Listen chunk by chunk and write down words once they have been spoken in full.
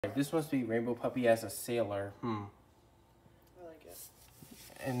This must be Rainbow Puppy as a sailor. I like it.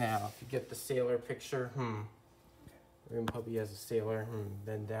 And now, if you get the sailor picture, Rainbow Puppy as a sailor,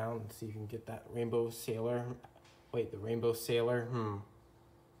 bend down and see if you can get that rainbow sailor. Wait, the rainbow sailor,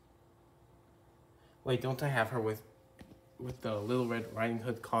 Wait, don't I have her with the Little Red Riding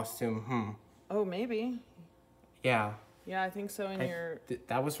Hood costume? Oh, maybe. Yeah. Yeah, I think so.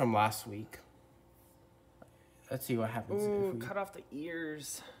 That was from last week. Let's see what happens. Ooh, cut off the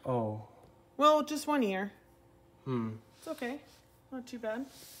ears. Oh. Well, just one ear. It's okay. Not too bad.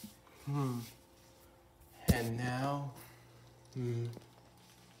 And now, and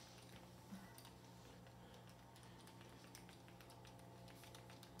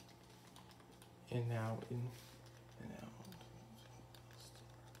now,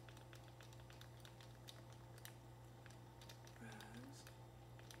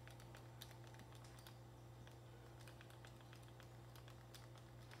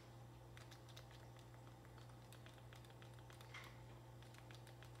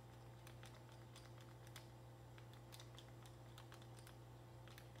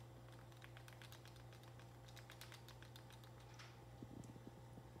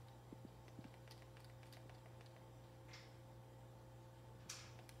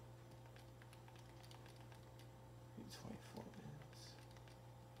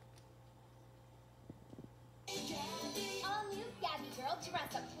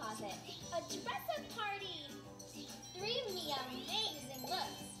 Dress-up closet. A dress-up party. 3 amazing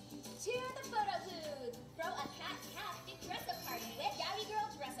looks. 2 the photo booth. Throw a cat-tastic dress-up party with Gabby Girl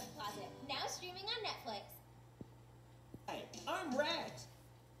Dress-up Closet. Now streaming on Netflix. Hi, I'm Rat.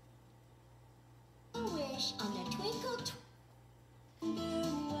 A wish on the twinkle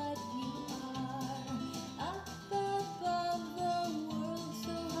What you are, up above the world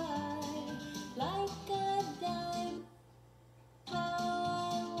so high, like a diamond. How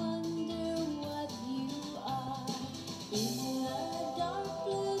I wonder what you are. In the dark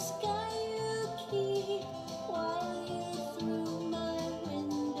blue sky you keep, while you through my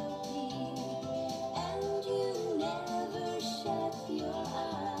window peep, and you never shut your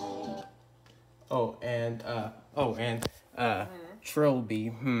eye.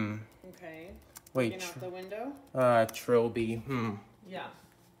 Trilby, Okay. Wait, Looking out the window? Trilby, Yeah.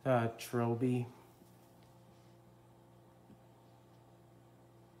 Trilby.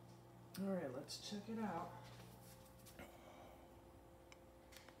 All right, let's check it out.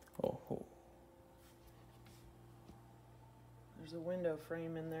 Oh. There's a window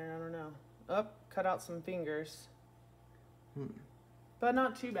frame in there. I don't know. Oh, cut out some fingers. But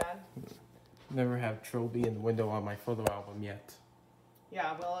not too bad. Never have Trilby in the window on my photo album yet.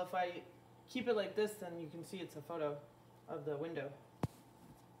 Yeah, well, if I keep it like this, then you can see it's a photo of the window.